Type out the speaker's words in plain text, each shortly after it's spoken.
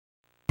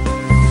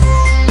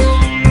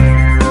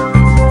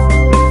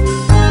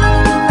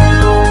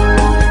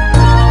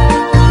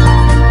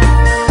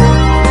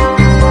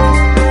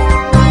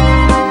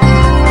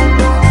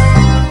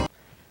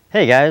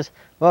Hey guys,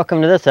 welcome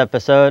to this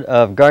episode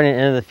of Gardening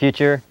into the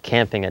Future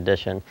Camping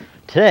Edition.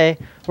 Today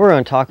we're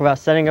going to talk about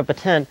setting up a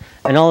tent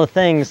and all the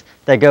things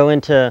that go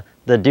into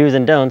the do's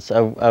and don'ts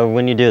of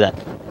when you do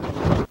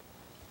that.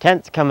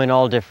 Tents come in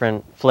all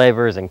different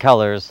flavors and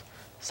colors,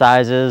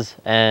 sizes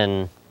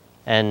and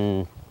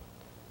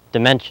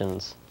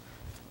dimensions.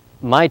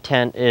 My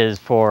tent is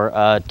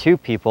for 2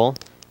 people,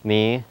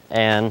 me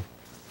and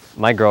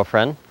my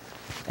girlfriend,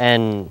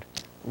 and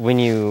when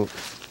you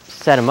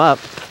set them up,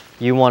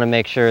 you want to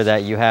make sure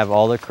that you have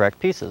all the correct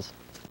pieces.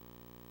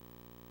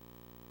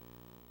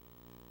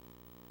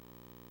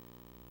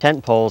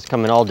 Tent poles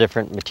come in all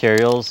different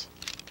materials,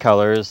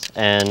 colors,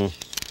 and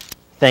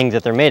things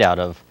that they're made out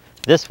of.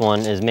 This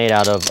one is made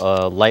out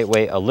of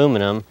lightweight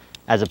aluminum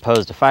as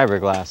opposed to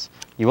fiberglass.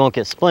 You won't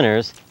get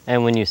splinters,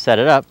 and when you set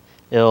it up,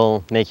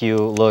 it'll make you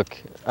look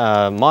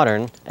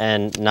modern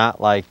and not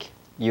like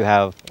you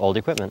have old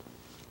equipment.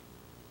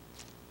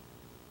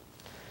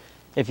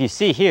 If you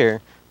see here,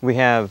 we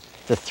have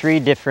the 3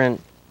 different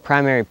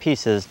primary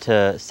pieces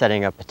to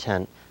setting up a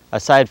tent.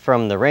 Aside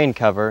from the rain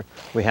cover,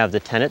 we have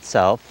the tent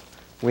itself,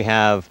 we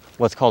have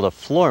what's called a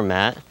floor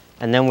mat,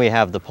 and then we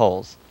have the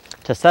poles.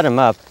 To set them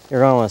up,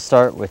 you're going to want to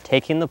start with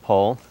taking the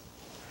pole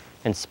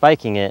and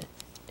spiking it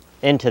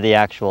into the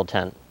actual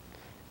tent.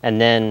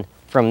 And then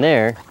from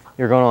there,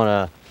 you're going to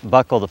want to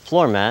buckle the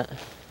floor mat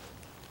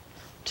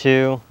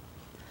to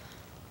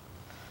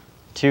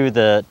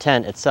the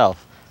tent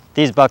itself.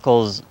 These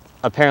buckles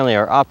apparently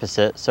are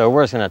opposite, so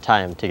we're just going to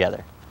tie them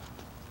together.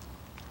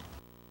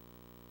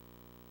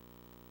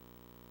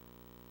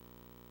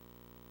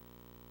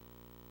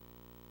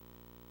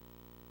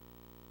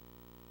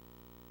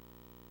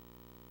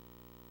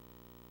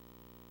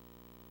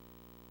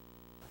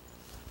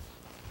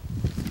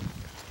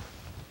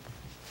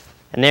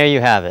 And there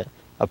you have it,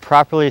 a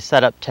properly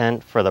set up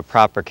tent for the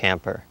proper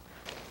camper.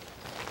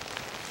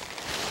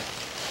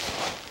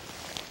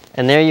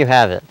 And there you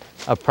have it,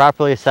 a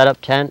properly set up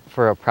tent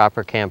for a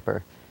proper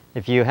camper.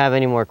 If you have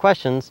any more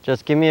questions,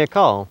 just give me a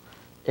call.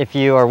 If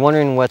you are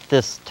wondering what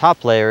this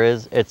top layer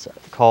is, it's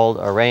called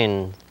a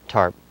rain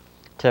tarp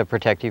to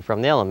protect you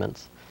from the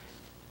elements.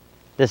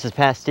 This is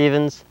Pat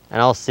Stevens,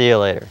 and I'll see you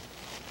later.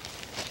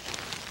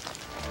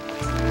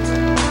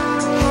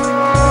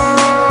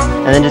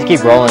 And then just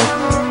keep rolling.